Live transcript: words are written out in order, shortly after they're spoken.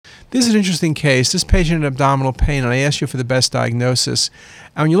This is an interesting case. This patient had abdominal pain, and I asked you for the best diagnosis.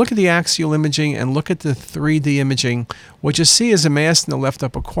 And when you look at the axial imaging and look at the 3D imaging, what you see is a mass in the left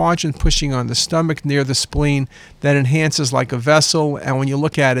upper quadrant pushing on the stomach near the spleen that enhances like a vessel, and when you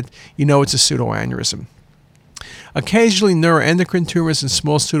look at it, you know it's a pseudoaneurysm. Occasionally, neuroendocrine tumors and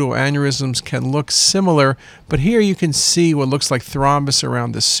small pseudoaneurysms can look similar, but here you can see what looks like thrombus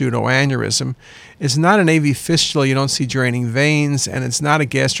around the pseudoaneurysm. It's not an AV fistula, you don't see draining veins, and it's not a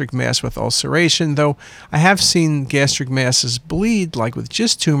gastric mass with ulceration, though I have seen gastric masses bleed, like with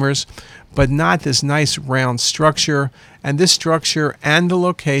GIST tumors, but not this nice round structure. And this structure and the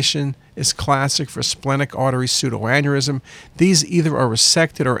location is classic for splenic artery pseudoaneurysm. These either are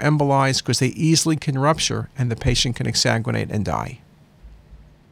resected or embolized because they easily can rupture and the patient can exsanguinate and die.